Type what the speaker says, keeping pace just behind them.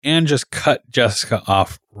and just cut Jessica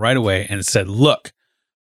off right away and said, look,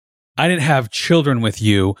 I didn't have children with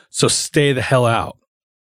you, so stay the hell out.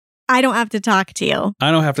 I don't have to talk to you. I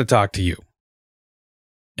don't have to talk to you.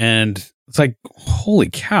 And it's like, holy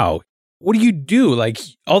cow. What do you do? Like,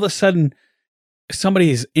 all of a sudden,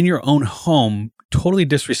 somebody's in your own home, totally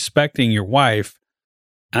disrespecting your wife.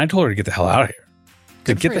 And I told her to get the hell out of here.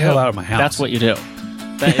 To get the hell out of my house. That's what you do.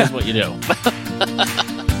 That is what you do.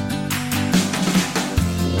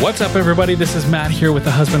 What's up, everybody? This is Matt here with the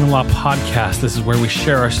Husband-in-Law Podcast. This is where we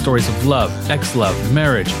share our stories of love, ex-love,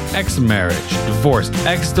 marriage, ex-marriage, divorce,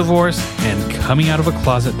 ex-divorce, and coming out of a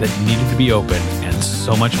closet that needed to be opened, and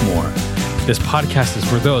so much more. This podcast is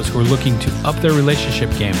for those who are looking to up their relationship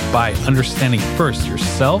game by understanding first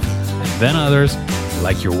yourself, then others,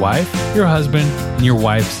 like your wife, your husband, and your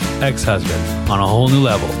wife's ex-husband on a whole new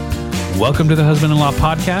level. Welcome to the Husband-in-Law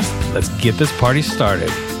Podcast. Let's get this party started.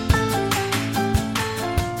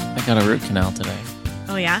 I got a root canal today.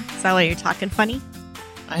 Oh, yeah? Is that why you're talking funny?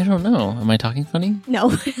 I don't know. Am I talking funny?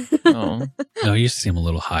 No. Oh. No, you seem a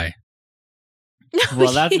little high.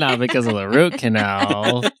 Well, that's not because of the root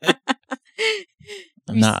canal.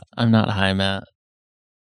 I'm not high, Matt.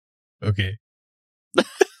 Okay.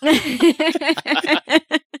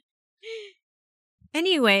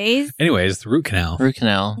 Anyways, the root canal. Root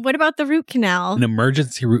canal. what about the root canal? An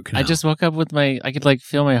emergency root canal. I just woke up with I could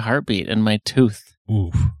feel my heartbeat in my tooth.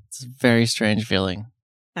 Oof. It's a very strange feeling.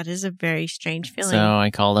 That is a very strange feeling. So I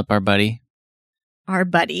called up our buddy. Our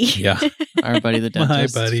buddy. Yeah. Our buddy, the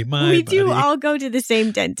dentist. My buddy. We do all go to the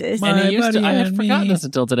same dentist. And he used buddy to, I had and forgotten me. this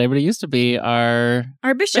until today, but he used to be our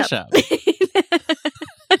Our bishop.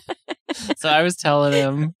 So I was telling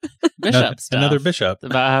him bishop stuff. Another bishop.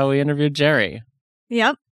 About how we interviewed Jerry.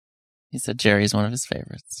 Yep. He said Jerry's one of his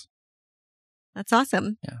favorites. That's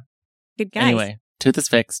awesome. Yeah. Good guys. Anyway, tooth is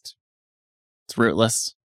fixed. It's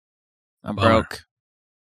rootless. I'm Bummer. broke.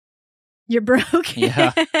 You're broke?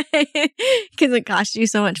 Yeah. Because it cost you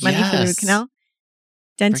so much money for the root Yes. canal?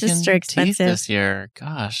 Dentists are Freaking expensive. teeth this year.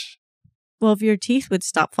 Gosh, Well, if your teeth would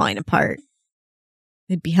stop falling apart,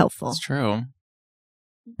 it'd be helpful. it's true.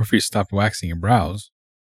 Or if you stopped waxing your brows.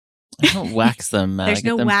 I don't wax them, Matt. I There's get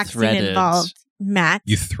no them waxing threaded. involved, Matt.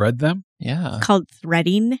 You thread them? Yeah. It's called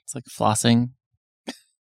threading. It's like flossing.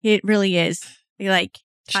 It really is. You Should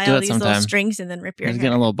tie do all it these sometime. little strings and then rip your It's hair.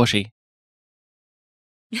 getting a little bushy.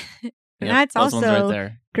 Matt's those ones also right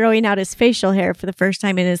there. growing out his facial hair for the first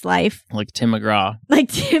time in his life. Like Tim McGraw. Like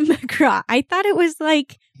Tim McGraw. I thought it was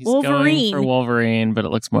like He's Wolverine. going for Wolverine, but it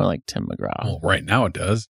looks more like Tim McGraw. Well, right now it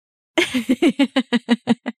does.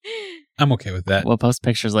 I'm okay with that. We'll post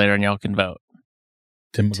pictures later and y'all can vote.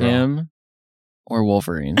 Tim McGraw. Tim or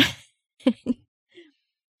Wolverine? I was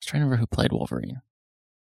trying to remember who played Wolverine.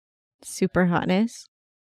 Super hotness. Is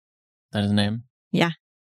that his name?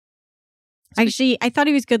 Actually, I thought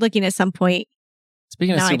he was good looking at some point.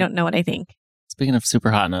 Speaking Now of I super, don't know what I think. speaking of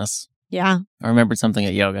super hotness, Yeah. I remembered something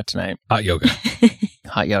at yoga tonight. Hot yoga.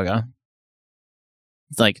 Hot yoga.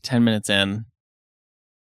 It's like 10 minutes in.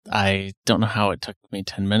 I don't know how it took me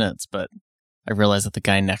 10 minutes, but I realized that the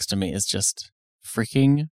guy next to me is just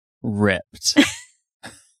freaking ripped.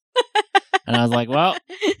 And I was like, well,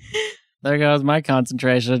 there goes my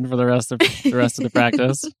concentration for the rest of the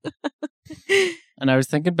practice. And I was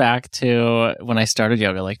thinking back to when I started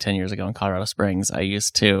yoga like 10 years ago in Colorado Springs. I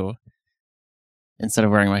used to, instead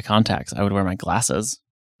of wearing my contacts, I would wear my glasses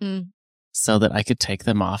so that I could take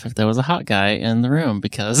them off if there was a hot guy in the room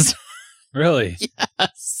because... Really? Yes.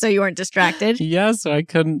 So you weren't distracted? Yeah, so I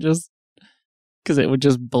couldn't just... Because it would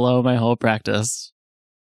just blow my whole practice.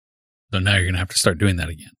 So now you're going to have to start doing that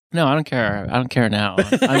again. No, I don't care. I don't care now.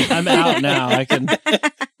 I'm out now. I can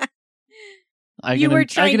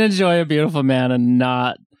enjoy a beautiful man and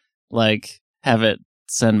not have it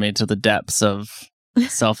send me to the depths of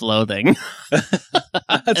self-loathing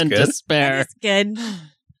That's and good. despair. That's good.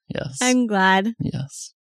 Yes. I'm glad.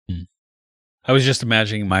 Yes. I was just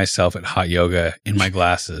imagining myself at hot yoga in my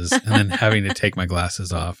glasses and then having to take my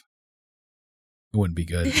glasses off. It wouldn't be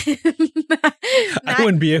good. I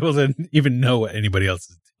wouldn't be able to even know what anybody else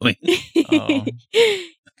is doing. Oh.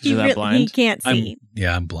 You're that blind? He can't see.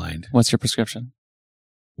 I'm blind. What's your prescription?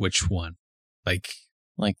 Which one? Like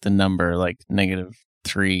Like the number,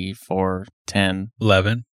 -3, 4, 10.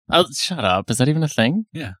 11? Oh, shut up. Is that even a thing?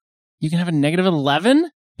 Yeah. You can have a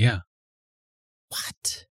 -11? Yeah.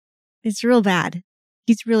 What? It's real bad.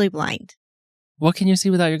 He's really blind. What can you see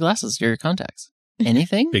without your glasses, your contacts?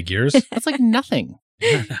 Anything? Figures? That's like nothing.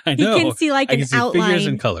 I He know. can see like I an can see figures outline.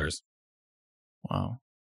 and colors. Wow.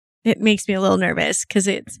 It makes me a little nervous because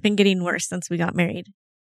it's been getting worse since we got married.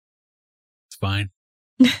 It's fine.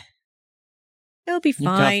 It'll be You've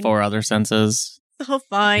fine. got 4 other senses. Oh,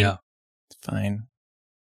 fine. Yeah. Fine.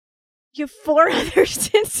 You have 4 other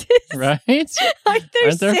senses. Right?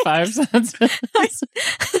 Aren't there 5 senses?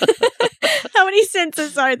 How many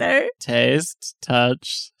senses are there? Taste,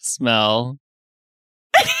 touch, smell,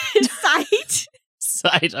 Sight,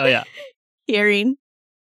 sight. Oh, yeah. hearing.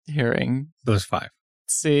 Hearing. Those 5.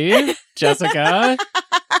 See? Jessica?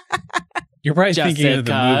 You're probably thinking of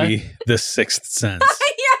the Jessica. movie The Sixth Sense.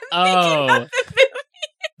 Oh.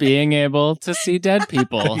 Being able to see dead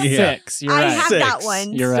people. Yeah. 6. You're I right. have 6. that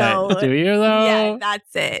one. You're so, right. Do you, though? Yeah,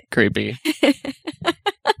 that's it. Creepy.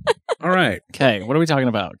 All right. Okay, what are we talking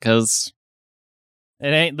about? Because it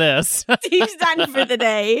ain't this. Steve's done for the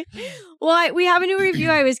day. Well, we have a new review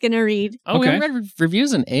I was going to read. Oh, we Okay. haven't read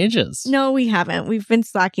reviews in ages. No, we haven't. We've been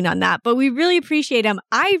slacking on that, but we really appreciate them.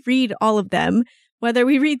 I read all of them, whether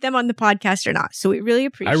we read them on the podcast or not. So we really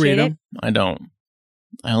appreciate I read it. them. I don't.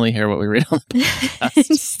 I only hear what we read on the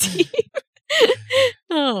podcast. Steve.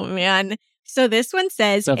 Oh, man. So this one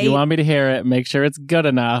says, So if you want me to hear it, make sure it's good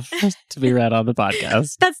enough to be read on the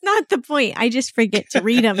podcast. that's not the point. I just forget to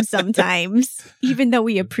read them sometimes, even though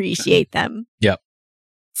we appreciate them. Yep.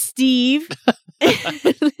 Steve,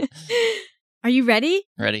 are you ready?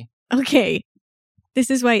 Ready? Okay. This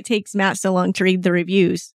is why it takes Matt so long to read the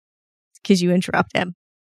reviews, because you interrupt him.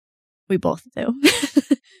 We both do.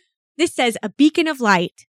 This says, a beacon of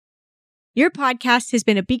light. Your podcast has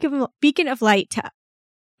been a beacon of light to...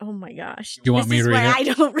 Oh my gosh. You want me to read This is why I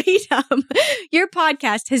don't read them. Your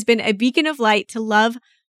podcast has been a beacon of light to love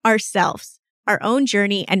ourselves, our own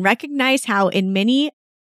journey, and recognize how in many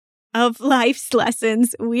of life's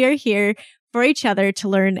lessons, we are here for each other to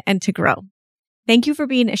learn and to grow. Thank you for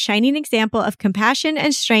being a shining example of compassion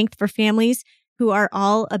and strength for families who are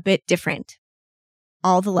all a bit different.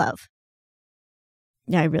 All the love.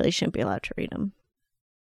 Yeah, I really shouldn't be allowed to read them.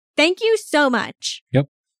 Thank you so much. Yep.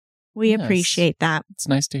 We Yes. appreciate that. It's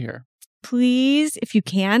nice to hear. Please, if you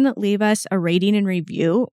can, leave us a rating and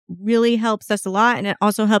review. Really helps us a lot. And it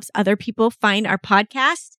also helps other people find our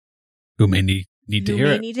podcast. Who may need to who hear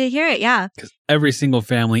may it. need to hear it. Yeah, Because every single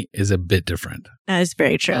family is a bit different. that is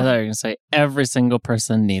very true. I thought you were going to say every single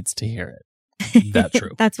person needs to hear it. That's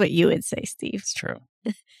true. That's what you would say, Steve. It's true.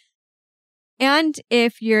 And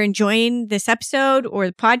if you're enjoying this episode or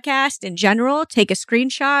the podcast in general, take a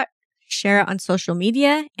screenshot, share it on social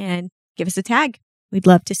media, and give us a tag. We'd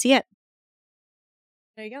love to see it.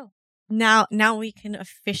 There you go. Now we can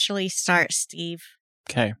officially start, Steve.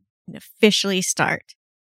 Okay. We can officially start.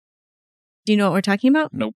 Do you know what we're talking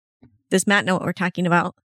about? Nope. Does Matt know what we're talking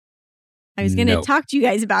about? I was going to No. talk to you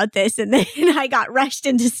guys about this, and then I got rushed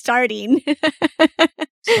into starting.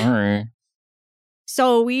 Sorry.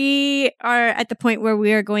 So we are at the point where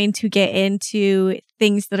we are going to get into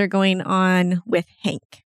things that are going on with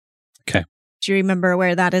Hank. Okay. Do you remember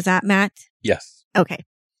where that is at, Matt? Yes. Okay.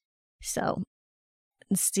 So,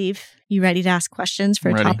 Steve, you ready to ask questions for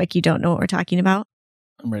I'm a ready. topic you don't know what we're talking about?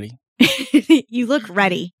 I'm ready. You look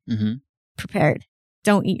ready, Mm-hmm. prepared.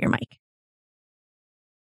 Don't eat your mic.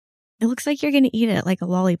 It looks like you're going to eat it like a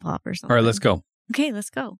lollipop or something. All right, let's go. Okay, let's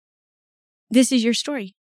go. This is your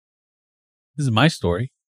story. This is my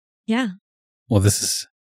story. Yeah, Well, this is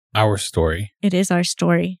our story it is our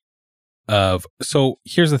story. so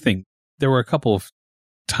here's the thing. There were a couple of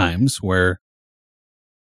times where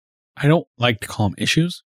I don't like to call them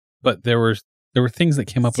issues, but there were things that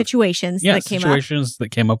came up Situations with that came situations that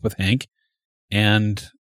came up with Hank and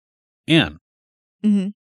Anne. up. Mm-hmm.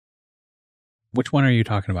 Which one are you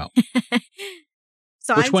talking about?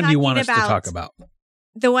 So Which I'm one do you want us talking to talk about?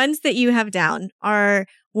 The ones that you have down are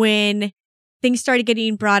when things started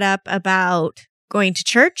getting brought up about going to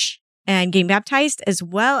church and getting baptized, as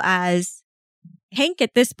well as Hank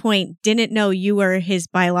at this point didn't know you were his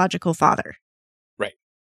biological father. Right.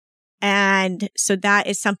 And so that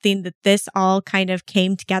is something that this all kind of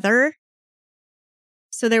came together.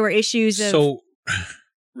 So there were issues of... So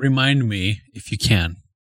remind me, if you can,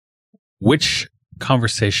 which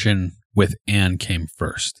conversation with Anne came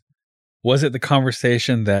first? Was it the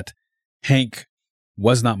conversation that Hank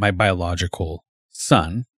was not my biological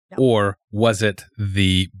son, No. or was it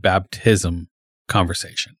the baptism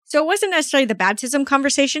conversation? So it wasn't necessarily the baptism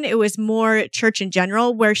conversation. It was more church in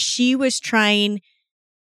general, where she was trying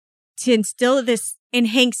to instill this in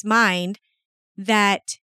Hank's mind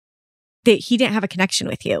that he didn't have a connection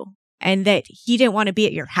with you and that he didn't want to be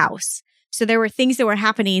at your house. So there were things that were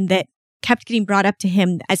happening that kept getting brought up to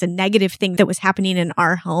him as a negative thing that was happening in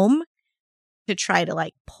our home to try to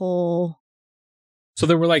like pull. So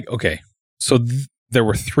there were there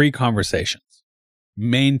were 3 conversations,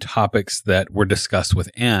 main topics that were discussed with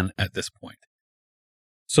Anne at this point.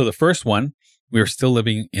 So the first one we were still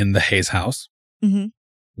living in the Hayes house, Mm-hmm.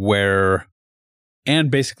 where Anne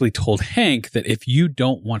basically told Hank that if you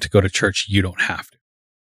don't want to go to church, you don't have to.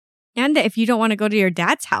 And that if you don't want to go to your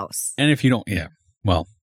dad's house. And if you don't, yeah.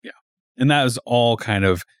 And that was all kind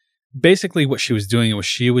of basically what she was doing was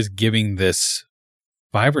she was giving this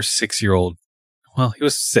 5 or 6 year old, well, he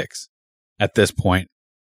was 6 at this point,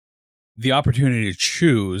 the opportunity to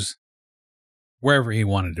choose wherever he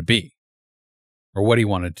wanted to be or what he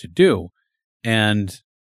wanted to do. And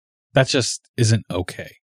that just isn't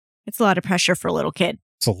okay. It's a lot of pressure for a little kid.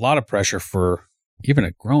 It's a lot of pressure for even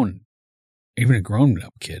a grown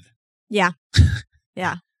up kid. Yeah.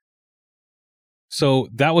 Yeah. So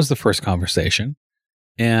that was the first conversation.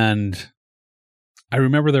 And I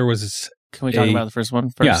remember there was this. Can we talk about the first one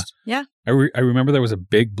first? Yeah. I remember there was a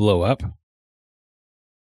big blow up.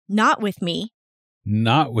 Not with me.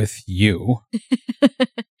 Not with you.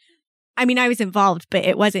 I mean, I was involved, but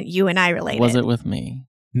it wasn't you and I related. Was it with me?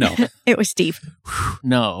 No. It was Steve.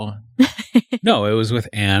 No. No, it was with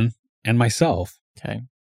Anne and myself Okay.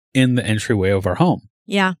 in the entryway of our home.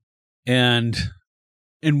 Yeah. And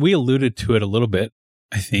we alluded to it a little bit,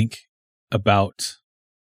 I think, about...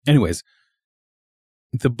 Anyways,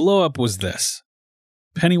 the blow up was this.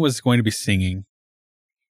 Penny was going to be singing.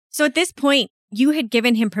 So at this point, you had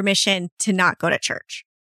given him permission to not go to church.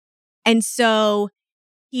 And so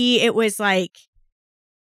it was like,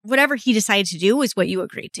 whatever he decided to do was what you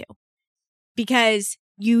agreed to. Because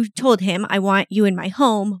you told him, I want you in my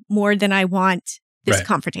home more than I want this Right.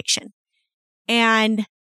 confrontation. And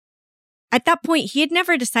at that point, he had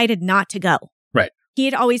never decided not to go. Right. He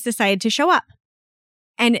had always decided to show up.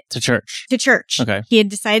 And To church. to church. Okay. He had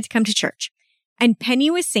decided to come to church. And Penny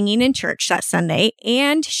was singing in church that Sunday,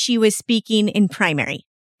 and she was speaking in primary.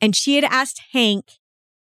 And she had asked Hank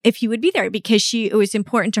if he would be there because it was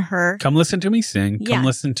important to her. Come listen to me sing. Yeah. Come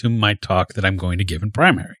listen to my talk that I'm going to give in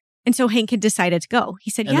primary. And so Hank had decided to go.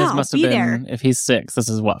 He said, And yeah, this I'll must have be been, there. if he's 6, this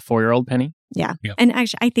is what, 4-year-old Penny? Yeah. Yep. And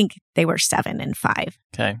actually, I think they were 7 and 5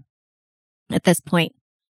 Okay. at this point.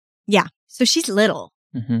 Yeah. So she's little,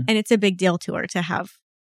 Mm-hmm. and it's a big deal to her to have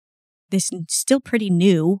this still pretty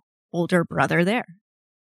new older brother there.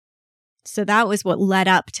 So that was what led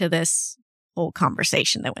up to this whole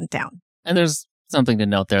conversation that went down. And there's something to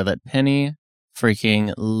note there that Penny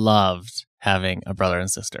freaking loved having a brother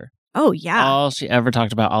and sister. Oh, yeah. All she ever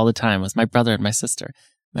talked about all the time was my brother and my sister,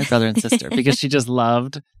 because she just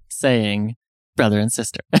loved saying brother and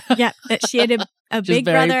sister. Yeah. That she had a She was big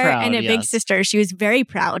very brother proud, and a big yes. sister. She was very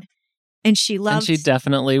proud. And she And loved. she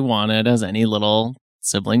definitely wanted, as any little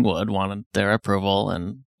sibling would, wanted their approval.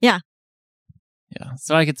 And Yeah. Yeah.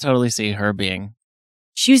 So I could totally see her being.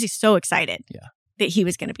 She was so excited Yeah. that he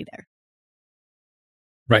was going to be there.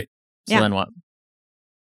 So Yeah. then what?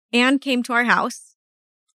 Anne came to our house.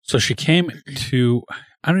 So she came to,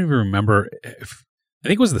 I don't even remember if, I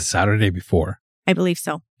think it was the Saturday before. I believe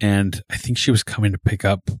so. And I think she was coming to pick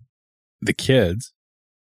up the kids.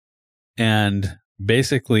 And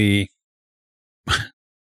basically,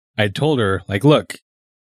 I told her, like, look,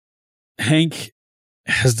 Hank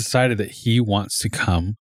has decided that he wants to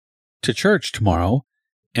come to church tomorrow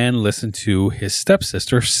and listen to his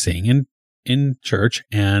stepsister sing in church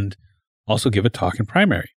and also give a talk in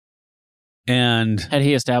primary. And Had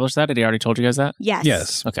he established that? Had he already told you guys that? Yes.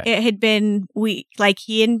 yes, Okay. It had been,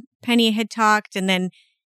 he and Penny had talked, and then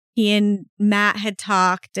he and Matt had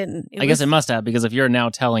talked. And I guess it must have, because if you're now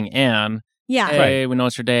telling Anne, yeah. hey, we know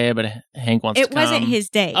it's your day, but Hank wants to It come. wasn't his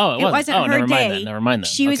day. Oh, it wasn't. Oh, her never mind day. then. Never mind then.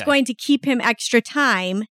 She was Okay. going to keep him extra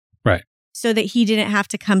time. Right. So that he didn't have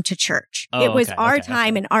to come to church. Oh, it was okay, our okay,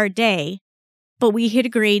 time okay. and our day. But we had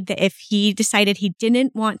agreed that if he decided he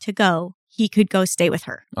didn't want to go, he could go stay with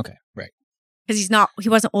her. Okay. Right. Because he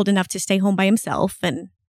wasn't old enough to stay home by himself. And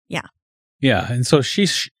yeah. And so she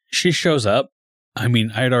shows up. I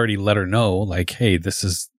mean, I had already let her know, like, hey, this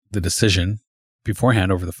is the decision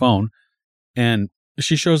beforehand over the phone. And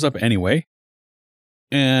she shows up anyway.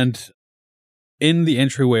 And in the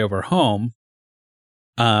entryway of our home,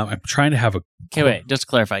 I'm trying to have a... Okay, wait. Just to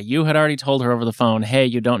clarify, you had already told her over the phone, hey,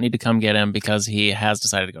 you don't need to come get him because he has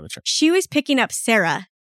decided to go to church. she was picking up Sarah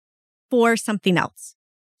for something else.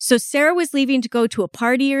 So Sarah was leaving to go to a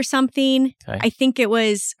party or something. Okay. I think it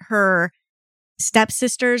was her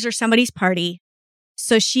stepsister's or somebody's party.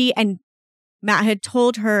 So she and Matt had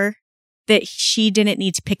told her that she didn't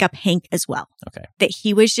need to pick up Hank as well. Okay. That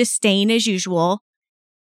he was just staying as usual.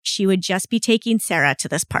 She would just be taking Sarah to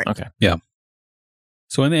this party. Okay.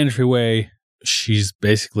 So in the entryway, she's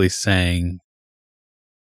basically saying,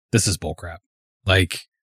 this is bullcrap. Like,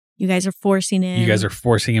 You guys are forcing him. you guys are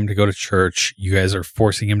forcing him to go to church. You guys are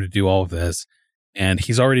forcing him to do all of this. And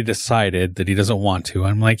he's already decided that he doesn't want to.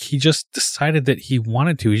 I'm like, he just decided that he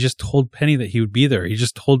wanted to. He just told Penny that he would be there. He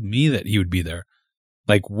just told me that he would be there.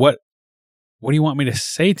 Like, what do you want me to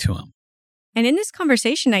say to him? And in this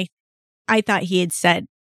conversation, I thought he had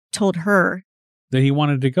told her That he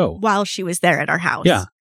wanted to go. while she was there at our house. Yeah.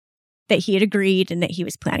 That he had agreed and that he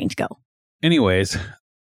was planning to go. Anyways,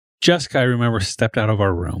 Jessica, I remember, stepped out of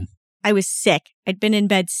our room. I was sick. I'd been in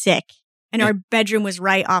bed sick. And our bedroom was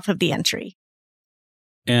right off of the entry.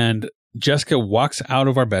 And Jessica walks out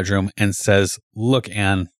of our bedroom and says, look,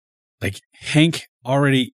 Anne, like, Hank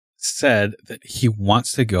already said that he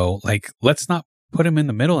wants to go. Like, let's not put him in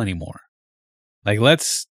the middle anymore. Like,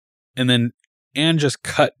 and then Anne just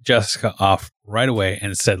cut Jessica off right away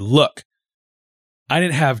and said, look, I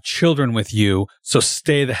didn't have children with you, so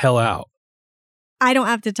stay the hell out. I don't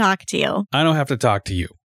have to talk to you. I don't have to talk to you.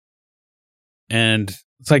 And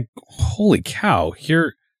it's like, holy cow,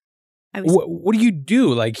 here. What do you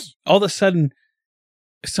do? Like, all of a sudden,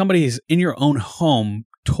 somebody is in your own home,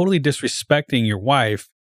 totally disrespecting your wife.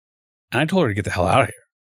 And I told her to get the hell out of here.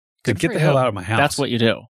 To get the hell out of my house. That's what you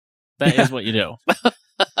do. That is what you do.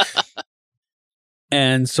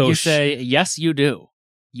 And so you say, yes, you do.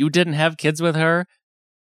 You didn't have kids with her,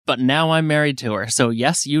 but now I'm married to her. So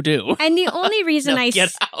yes, you do. And the only reason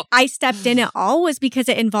I stepped in at all was because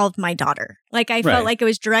it involved my daughter. Like, I felt like it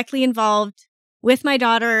was directly involved with my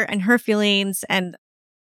daughter and her feelings. And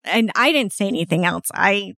I didn't say anything else.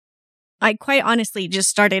 I quite honestly just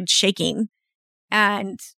started shaking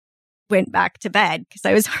and went back to bed because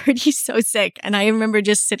I was already so sick. And I remember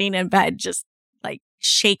just sitting in bed, just like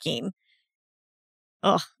shaking.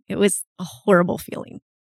 Oh, it was a horrible feeling.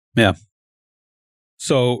 Yeah.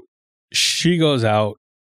 So she goes out.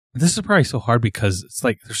 This is probably so hard because it's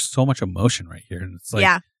like there's so much emotion right here. And it's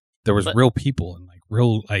like there was real people and like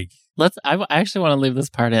real like. I actually want to leave this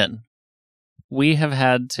part in. We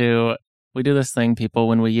do this thing, people,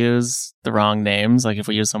 when we use the wrong names, like if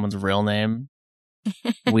we use someone's real name,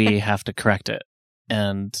 we have to correct it.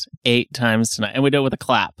 And 8 times tonight. And we do it with a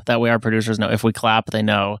clap. That way our producers know. If we clap, they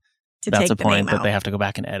know that's a point that they have to go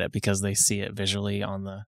back and edit because they see it visually on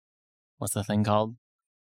the, what's the thing called?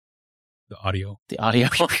 The audio. The audio.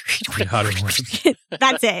 The audio.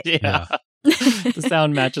 That's it. Yeah. The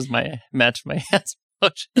sound match my hands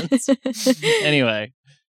motions. Anyway,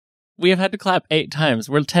 we have had to clap 8 times.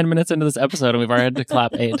 We're 10 minutes into this episode and we've already had to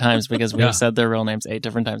clap 8 times because we have said their real names 8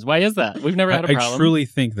 different times. Why is that? We've never had a problem. I truly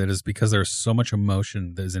think that is because there's so much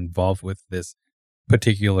emotion that is involved with this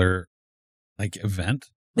particular like event.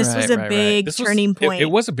 This was a big turning point. It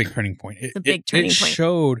was a big turning point. It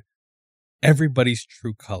showed everybody's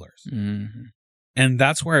true colors. Mm-hmm. And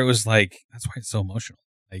that's where it was like, that's why it's so emotional.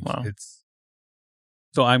 Like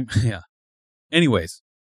Anyways.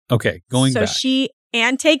 Okay. Going back. So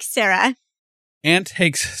Anne takes Sarah. Anne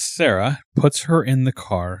takes Sarah, puts her in the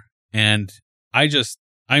car. And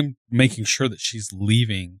I'm making sure that she's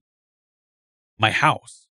leaving my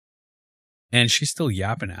house. And she's still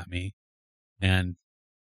yapping at me. And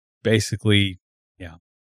basically, yeah.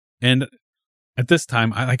 And at this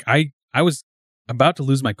time, I was about to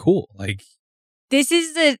lose my cool. Like, this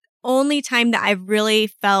is the only time that I really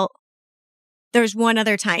felt. There's one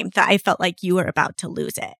other time that I felt like you were about to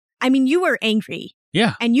lose it. I mean, you were angry.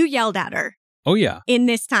 Yeah. And you yelled at her. Oh, yeah. In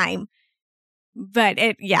this time. But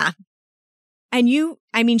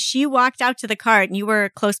And she walked out to the car and you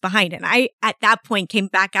were close behind. And I, at that point, came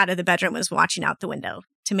back out of the bedroom and was watching out the window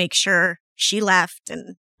to make sure she left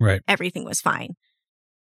and everything was fine.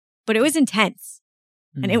 But it was intense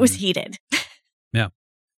and it was heated. Yeah.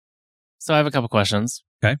 So I have a couple questions.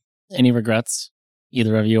 Okay. Any regrets,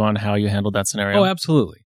 either of you, on how you handled that scenario? Oh,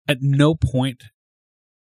 absolutely. At no point,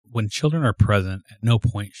 when children are present, at no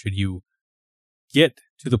point should you get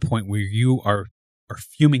to the point where you are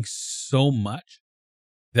fuming so much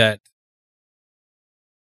that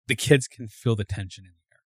the kids can feel the tension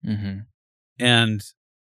in the air. Mm-hmm.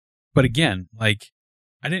 But again, like,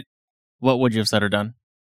 what would you have said or done?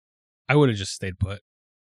 I would have just stayed put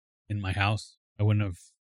in my house. I wouldn't have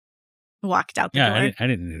walked out the door. I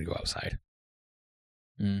didn't need to go outside.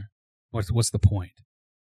 Mm. What's the point?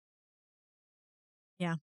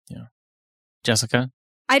 Yeah. Jessica?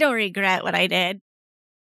 I don't regret what I did.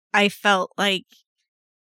 I felt like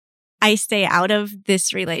I stay out of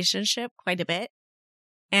this relationship quite a bit.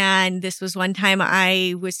 And this was one time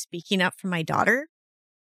I was speaking up for my daughter.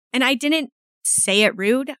 And I didn't say it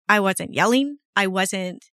rude. I wasn't yelling. I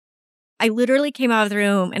literally came out of the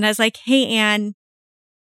room and I was like, hey, Anne,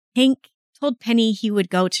 Hank told Penny he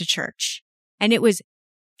would go to church. And it was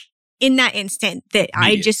in that instant that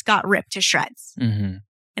I just got ripped to shreds. Mm-hmm.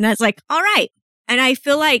 And I was like, all right. And I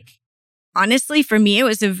feel like honestly, for me, it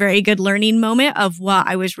was a very good learning moment of what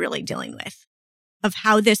I was really dealing with, of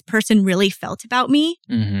how this person really felt about me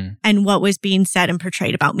and what was being said and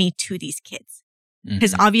portrayed about me to these kids.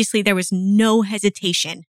 Because obviously there was no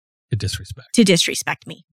hesitation to disrespect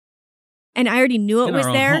me. And I already knew it was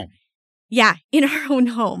there. Home. Yeah, in our own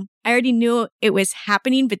home. I already knew it was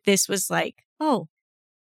happening, but this was like, oh,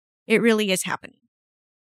 it really is happening.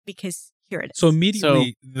 Because here it is. So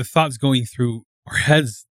immediately the thoughts going through our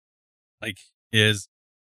heads is,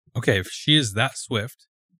 okay, if she is that swift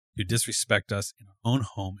to disrespect us in our own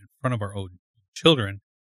home in front of our own children,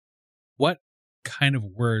 what kind of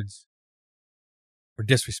words or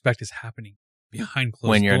disrespect is happening behind closed doors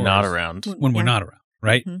when you're not around? When we're not around,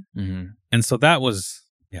 right? And so that was,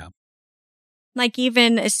 like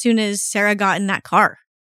even as soon as Sarah got in that car.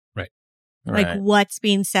 Right. Like what's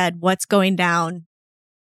being said, what's going down.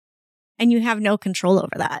 And you have no control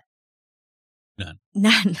over that.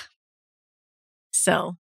 None.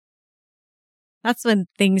 So that's when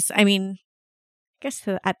things, I mean, I guess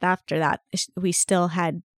after that, we still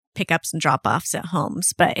had pickups and drop-offs at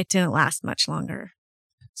homes, but it didn't last much longer.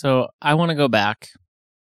 So I want to go back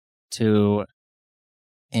to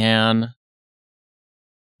Anne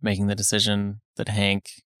making the decision that Hank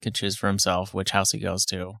could choose for himself which house he goes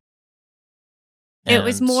to. It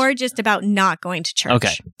was more just about not going to church.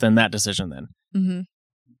 Okay, then that decision then.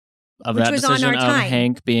 Of Which that was decision on our of time.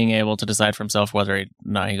 Hank being able to decide for himself whether or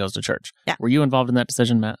not he goes to church. Yeah. Were you involved in that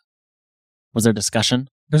decision, Matt? Was there discussion?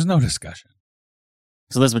 There's no discussion.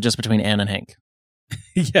 So this was just between Anne and Hank.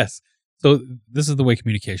 Yes. So this is the way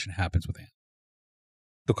communication happens with Anne.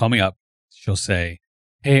 She'll call me up. She'll say,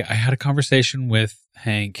 hey, I had a conversation with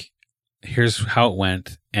Hank. Here's how it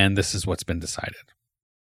went. And this is what's been decided.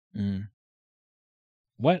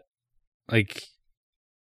 What? Like,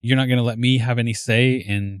 you're not going to let me have any say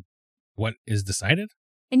in what is decided?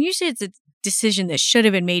 And usually it's a decision that should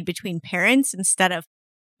have been made between parents instead of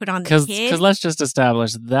put on the kid. Because let's just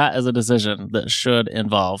establish that as a decision that should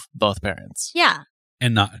involve both parents. Yeah.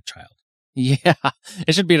 And not a child. Yeah.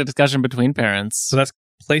 It should be a discussion between parents. So that's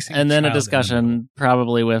placing and then a child in the discussion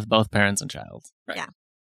probably with both parents and child. Right. Yeah.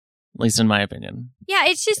 At least in my opinion. Yeah,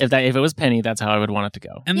 it's just... If it was Penny, that's how I would want it to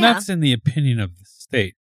go. And that's in the opinion of the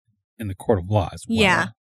state in the court of law as well. Yeah.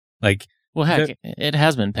 Like... Well, heck, it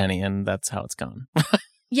has been Penny, and that's how it's gone.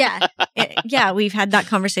 Yeah. We've had that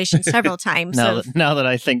conversation several times. Now that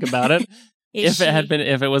I think about it,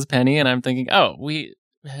 if it was Penny, and I'm thinking, oh, we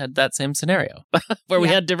had that same scenario where we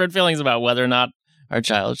had different feelings about whether or not our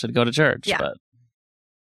child should go to church. Yeah. But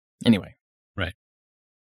anyway. Right.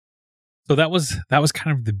 So that was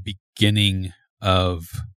kind of the beginning of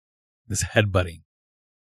this headbutting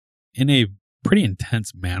in a pretty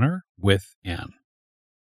intense manner with Anne.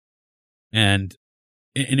 And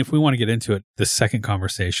if we want to get into it, the second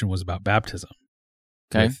conversation was about baptism.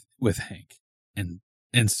 Okay. With Hank.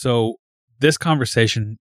 And so this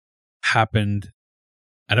conversation happened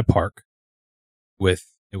at a park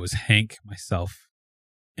it was Hank, myself,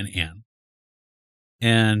 and Anne.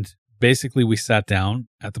 And basically we sat down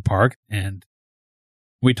at the park and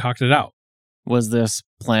we talked it out. Was this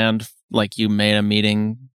planned, like you made a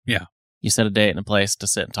meeting? Yeah. You set a date and a place to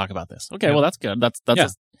sit and talk about this. Okay, Yeah. well, that's good.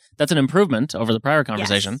 That's an improvement over the prior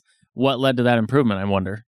conversation. Yes. What led to that improvement, I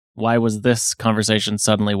wonder? Why was this conversation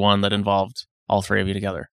suddenly one that involved all three of you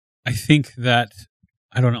together? I think that,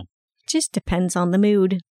 I don't know. Just depends on the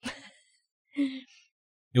mood.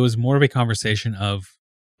 It was more of a conversation of,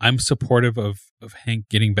 I'm supportive of Hank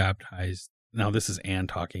getting baptized. Now, this is Anne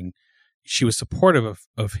talking. She was supportive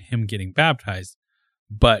of him getting baptized,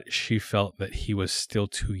 but she felt that he was still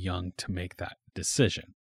too young to make that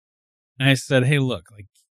decision. And I said, hey, look, like,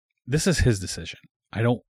 this is his decision.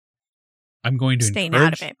 I'm going to Staying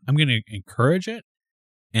out of it. I'm going to encourage it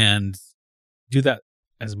and do that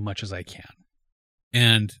as much as I can.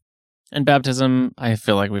 And baptism, I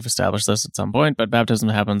feel like we've established this at some point, but baptism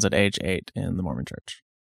happens at age 8 in the Mormon Church.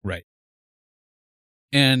 Right.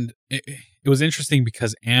 And it was interesting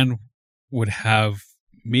because Anne would have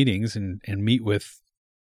meetings and meet with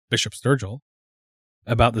Bishop Sturgill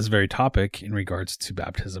about this very topic in regards to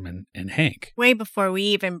baptism and Hank. Way before we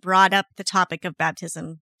even brought up the topic of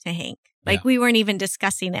baptism to Hank. Like, we weren't even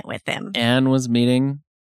discussing it with him. Anne was meeting.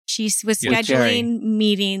 She was With Jerry. scheduling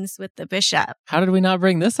meetings with the bishop. How did we not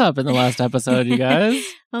bring this up in the last episode, you guys?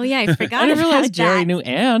 Oh, yeah, I forgot I didn't about realize that. Jerry knew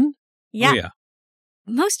Anne. Yeah. Oh, yeah.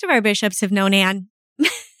 Most of our bishops have known Anne.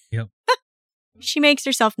 Yep. She makes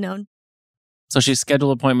herself known. So she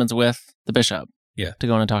scheduled appointments with the bishop. Yeah. To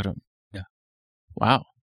go in and talk to him. Yeah. Wow.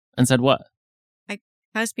 And said what? That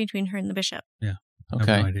was between her and the bishop. Yeah.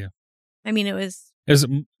 Okay. I have no idea. I mean, it was... It was,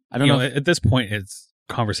 I don't know. At this point, it's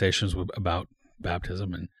conversations about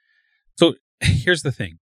baptism. And so here's the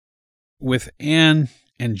thing. With Anne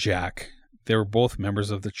and Jack, they were both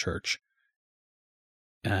members of the church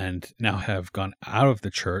and now have gone out of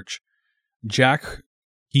the church. Jack,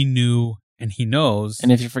 he knew and he knows.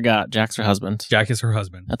 And if you forgot, Jack's her husband. Jack is her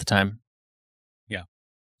husband. At the time. Yeah.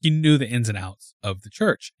 He knew the ins and outs of the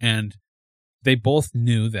church. And they both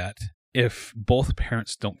knew that if both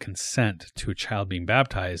parents don't consent to a child being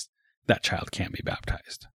baptized, that child can't be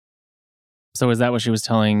baptized. So is that what she was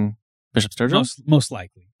telling Bishop Sturgill? Most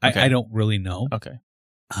likely. Okay. I don't really know. Okay.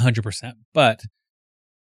 100%. But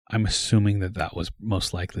I'm assuming that was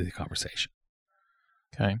most likely the conversation.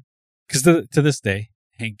 Okay. Because to this day,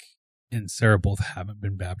 Hank and Sarah both haven't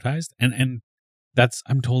been baptized. And that's,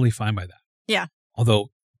 I'm totally fine by that. Yeah. Although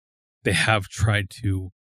they have tried to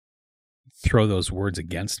throw those words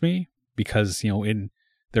against me because,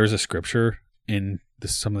 there's a scripture in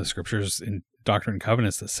some of the scriptures in Doctrine and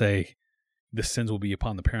Covenants that say the sins will be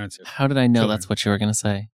upon the parents. How did I know children. That's what you were going to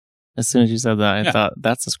say? As soon as you said that, I thought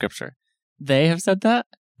that's the scripture. They have said that?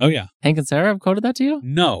 Oh, yeah. Hank and Sarah have quoted that to you?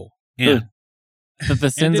 No. And that the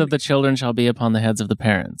sins of the children shall be upon the heads of the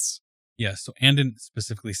parents. Yes. So Anne didn't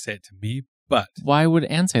specifically say it to me, but why would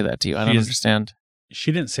Anne say that to you? I don't understand.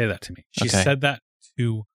 She didn't say that to me. She Okay. said that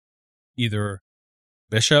to either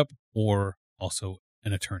Bishop or also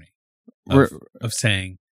an attorney of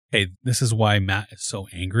saying, hey, this is why Matt is so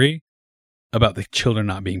angry about the children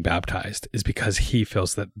not being baptized is because he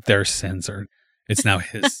feels that their sins it's now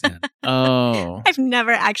his sin. Oh. I've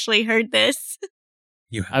never actually heard this.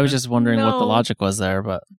 I was just wondering what the No. logic was there,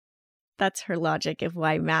 but That's her logic of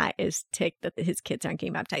why Matt is ticked that his kids aren't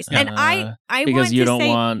getting baptized. And I because want you to don't say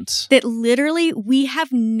want that literally we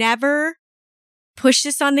have never pushed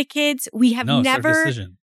this on the kids. We have No, it's their never,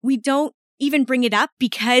 decision. we don't even bring it up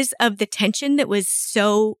because of the tension that was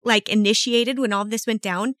so initiated when all of this went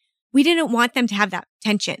down. We didn't want them to have that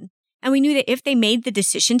tension. And we knew that if they made the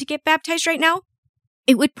decision to get baptized right now,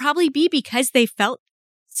 it would probably be because they felt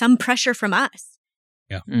some pressure from us.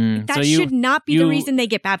 Yeah. That So should not be the reason they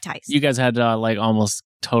get baptized. You guys had to almost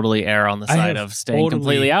totally err on the I side have of staying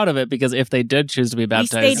completely totally- out of it, because if they did choose to be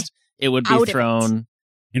baptized, it would out be of it. thrown.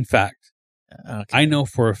 In fact, Okay. I know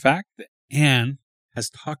for a fact that Anne has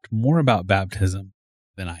talked more about baptism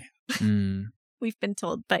than I have. Mm, We've been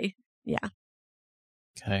told by,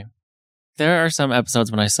 okay. There are some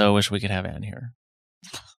episodes when I so wish we could have Anne here.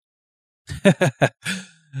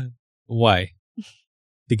 Why?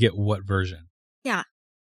 To get what version? Yeah.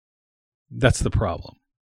 That's the problem.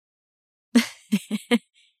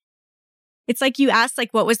 It's like you asked,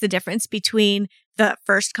 what was the difference between the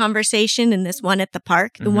first conversation and this one at the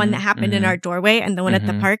park, the one that happened in our doorway and the one at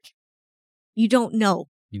the park? You don't know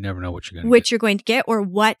You never know what you're going to which you're going to get or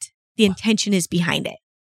what the intention is behind it.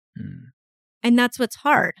 Mm. And that's what's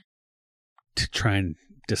hard. to try and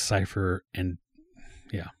decipher and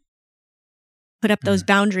Put up those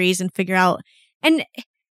boundaries and figure out. And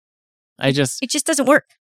I just, it just doesn't work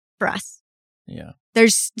for us. yeah.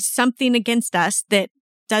 There's something against us that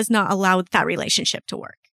does not allow that relationship to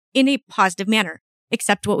work in a positive manner,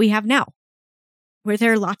 except what we have now, where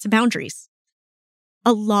there are lots of boundaries.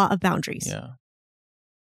 A lot of boundaries. Yeah.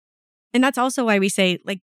 And that's also why we say,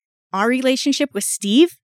 our relationship with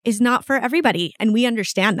Steve is not for everybody. And we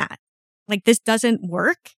understand that. This doesn't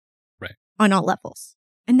work on all levels.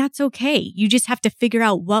 And that's okay. You just have to figure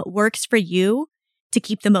out what works for you to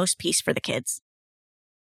keep the most peace for the kids.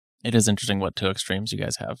 It is interesting what two extremes you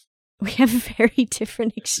guys have. We have very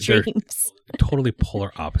different extremes. totally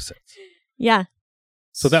polar opposites. Yeah.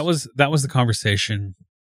 So that was the conversation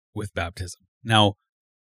with baptism. Now,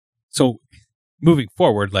 so moving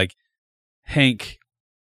forward, Hank,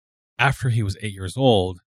 after he was 8 years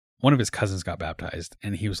old, one of his cousins got baptized,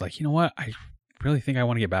 and he was like, you know what? I really think I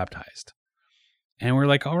want to get baptized. And we're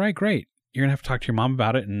like, all right, great. You're going to have to talk to your mom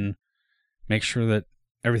about it and make sure that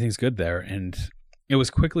everything's good there. And it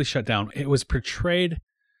was quickly shut down. It was portrayed.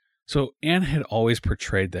 So Anne had always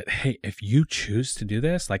portrayed that, hey, if you choose to do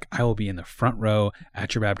this, I will be in the front row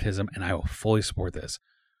at your baptism and I will fully support this.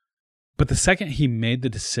 But the second he made the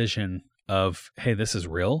decision of, hey, this is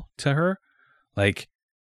real to her,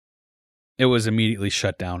 it was immediately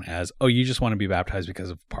shut down as, oh, you just want to be baptized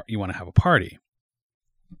because of you want to have a party.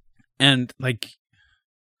 And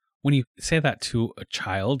when you say that to a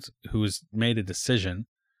child who's made a decision,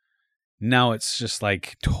 now it's just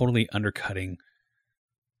totally undercutting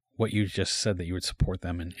what you just said, that you would support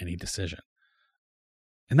them in any decision.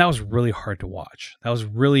 And that was really hard to watch. That was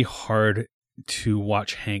really hard to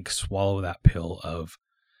watch Hank swallow that pill of,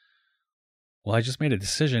 well, I just made a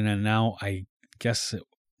decision and now I guess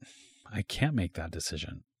I can't make that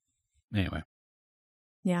decision. Anyway.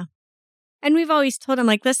 And we've always told him,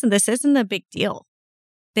 like, listen, this isn't a big deal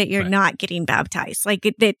that you're Right. not getting baptized. Like,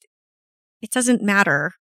 it doesn't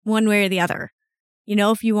matter one way or the other. You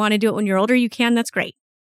know, if you want to do it when you're older, you can. That's great.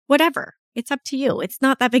 Whatever. It's up to you. It's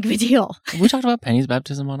not that big of a deal. Have we talked about Penny's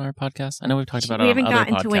baptism on our podcast? I know we've talked about it We on haven't other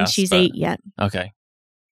gotten to when podcasts, she's but- 8 yet. Okay.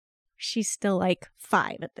 She's still like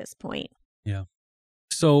 5 at this point.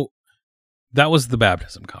 So that was the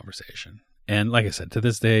baptism conversation. And like I said, to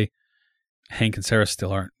this day, Hank and Sarah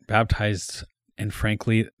still aren't baptized. And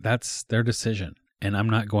frankly, that's their decision. And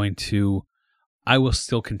I will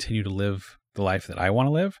still continue to live the life that I want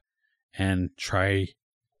to live and try,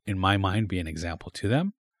 in my mind, be an example to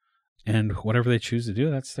them. And whatever they choose to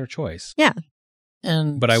do, that's their choice.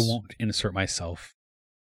 And But I won't insert myself.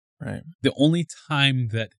 Right. The only time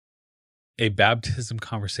that a baptism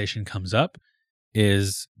conversation comes up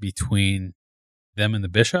is between them and the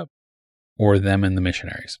bishop or them and the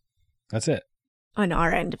missionaries. That's it. On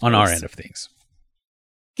our end. On our end of things.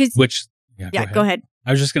 'Cause- Which, Go ahead.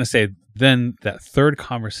 I was just going to say, then that third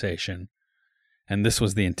conversation, and this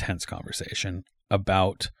was the intense conversation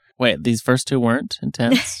about, Wait, these first two weren't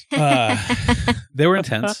intense? they were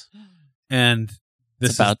intense. And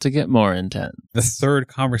this It's about to get more intense. the third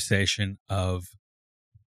conversation of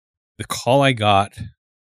the call I got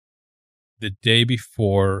the day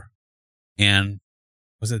before, and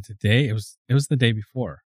was it the day? It was the day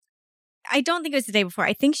before. I don't think it was the day before.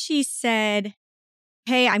 I think she said,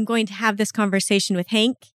 hey, I'm going to have this conversation with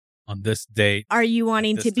Hank. On this date. Are you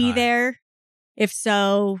wanting this to be time. there? If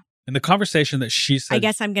so, And the conversation that she said, I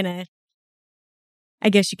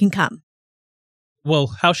guess you can come. well,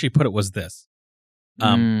 how she put it was this.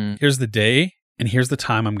 Here's the day and here's the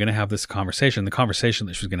time I'm going to have this conversation. The conversation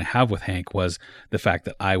that she was going to have with Hank was the fact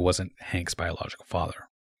that I wasn't Hank's biological father.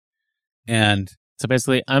 And So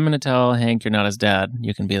basically, I'm going to tell Hank you're not his dad.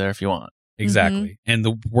 You can be there if you want. exactly. And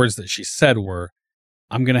the words that she said were,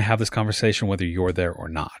 I'm going to have this conversation whether you're there or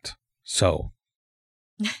not. So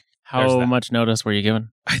There's How that. much notice were you given?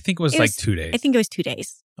 I think it was It like was- 2 days. I think it was 2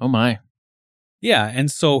 days. Oh my. Yeah. And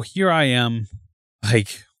so here I am,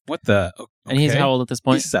 like, what the? And he's okay. how old at this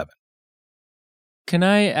point? He's 7. Can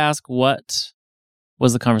I ask what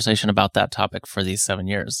was the conversation about that topic for these 7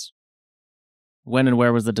 years? When and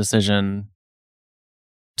where was the decision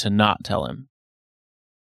to not tell him?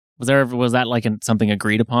 Was that like something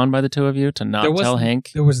agreed upon by the two of you to not tell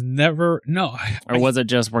Hank? There was never, no. Or was it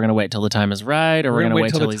just, we're going to wait till the time is right, or we're going to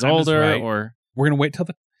wait till the he's time is older, right. or... We're going to wait till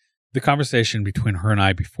the conversation between her and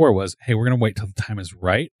I before was, hey, we're going to wait till the time is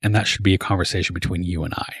right. And that should be a conversation between you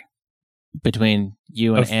and I Between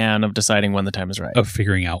you and Of- Anne of deciding when the time is right. of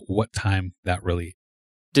figuring out what time that really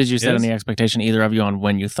Did you set is. any expectation, either of you, on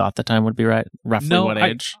when you thought the time would be right? Roughly No, what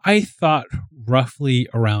age? I thought roughly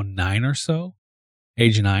around 9 or so,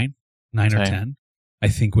 age 9 or Okay. 10, I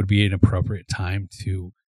think would be an appropriate time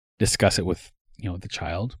to discuss it with, the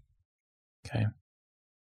child. Okay.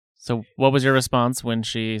 So what was your response when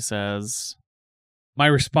she says, My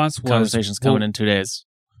response was, conversation's coming in 2 days?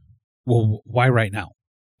 well, why right now?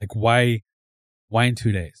 Like, why in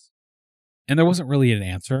 2 days? And there wasn't really an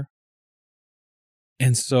answer.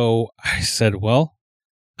 And so I said, well,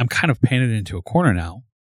 I'm kind of painted into a corner now.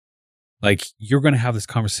 Like, you're going to have this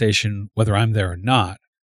conversation whether I'm there or not.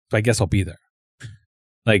 So I guess I'll be there.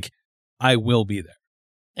 Like, I will be there.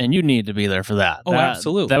 And you need to be there for that. Oh,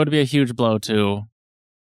 absolutely. That would be a huge blow to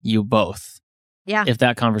you both Yeah. if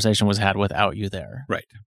that conversation was had without you there. Right.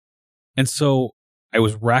 And so I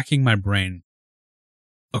was racking my brain.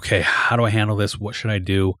 Okay, how do I handle this? What should I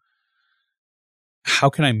do? How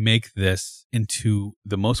can I make this into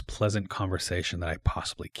the most pleasant conversation that I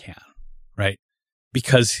possibly can? Right?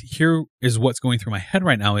 Because here is what's going through my head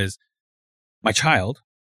right now is my child,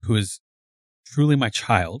 who is truly my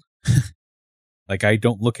child, like I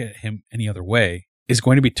don't look at him any other way, is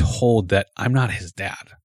going to be told that I'm not his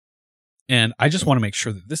dad. And I just want to make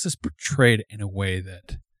sure that this is portrayed in a way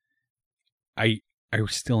that I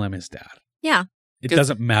still am his dad. Yeah. It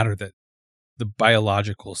doesn't matter that the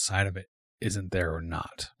biological side of it isn't there or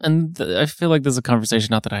not. And I feel like there's a conversation,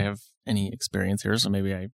 not that I have any experience here, so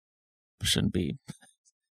maybe I shouldn't be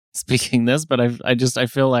speaking this, but I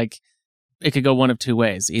feel like it could go one of two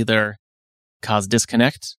ways. Either cause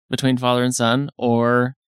disconnect between father and son,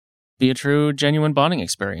 or be a true, genuine bonding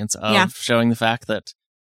experience of showing the fact that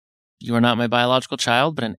you are not my biological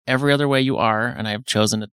child, but in every other way you are, and I have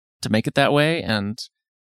chosen to make it that way, and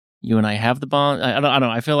you and I have the bond. I don't know.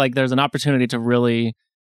 I feel like there's an opportunity to really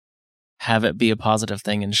have it be a positive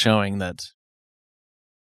thing in showing that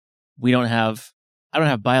I don't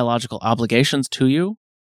have biological obligations to you.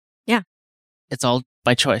 Yeah. It's all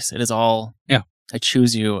by choice. It is all, Yeah. I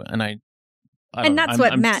choose you, and I And that's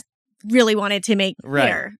what Matt really wanted to make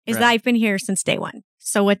clear, is that I've been here since day one.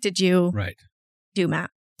 So what did you do, Matt?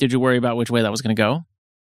 Did you worry about which way that was going to go?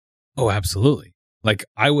 Oh, absolutely. Like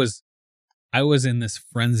I was in this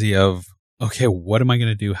frenzy of, okay, what am I going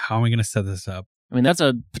to do? How am I going to set this up? I mean, that's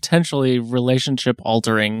a potentially relationship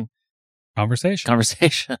altering conversation.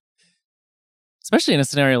 Especially in a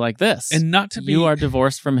scenario like this. And not to be... You are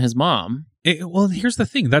divorced from his mom. Well, here's the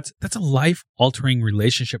thing. That's a life-altering,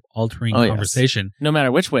 relationship-altering conversation. Yes. No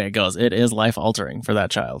matter which way it goes, it is life-altering for that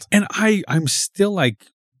child. And I'm still like,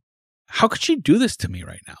 how could she do this to me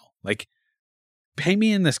right now? Like, pay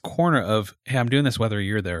me in this corner of, hey, I'm doing this whether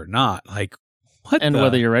you're there or not. Like, what? And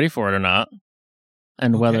whether you're ready for it or not.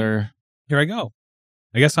 And whether... Here I go.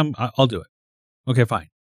 I guess I'll do it. Okay, fine.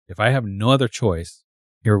 If I have no other choice,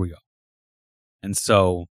 here we go. And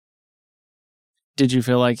so... Did you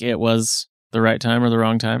feel like it was the right time or the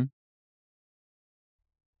wrong time?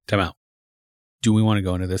 Time out. Do we want to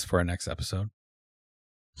go into this for our next episode?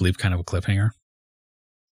 Leave kind of a cliffhanger?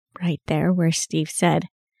 Right there where Steve said,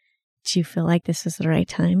 do you feel like this is the right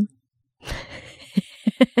time?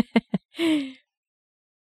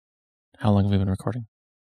 How long have we been recording?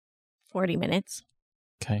 40 minutes.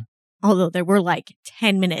 Okay. Although there were like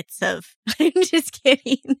 10 minutes of, I'm just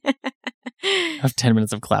kidding. I have 10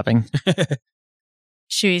 minutes of clapping.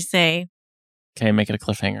 Should we say? Okay, make it a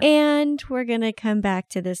cliffhanger. And we're going to come back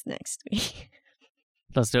to this next week.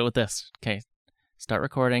 Let's do it with this. Okay, start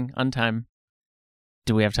recording on time.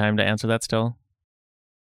 Do we have time to answer that still?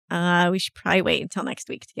 We should probably wait until next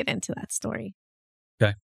week to get into that story.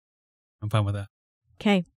 Okay. I'm fine with that.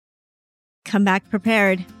 Okay. Come back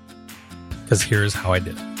prepared. Because here's how I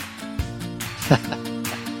did it.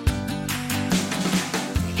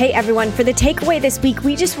 Hey everyone, for the takeaway this week,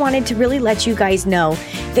 we just wanted to really let you guys know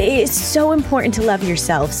that it is so important to love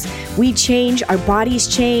yourselves. We change, our bodies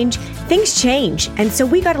change, things change. And so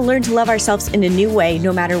we got to learn to love ourselves in a new way,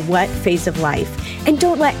 no matter what phase of life. And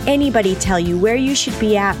don't let anybody tell you where you should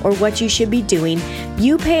be at or what you should be doing.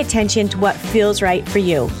 You pay attention to what feels right for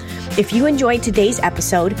you. If you enjoyed today's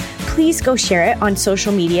episode, please go share it on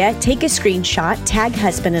social media, take a screenshot, tag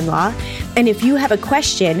husband-in-law. And if you have a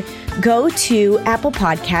question, go to Apple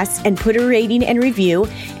Podcasts and put a rating and review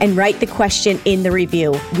and write the question in the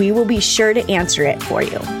review. We will be sure to answer it for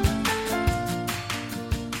you.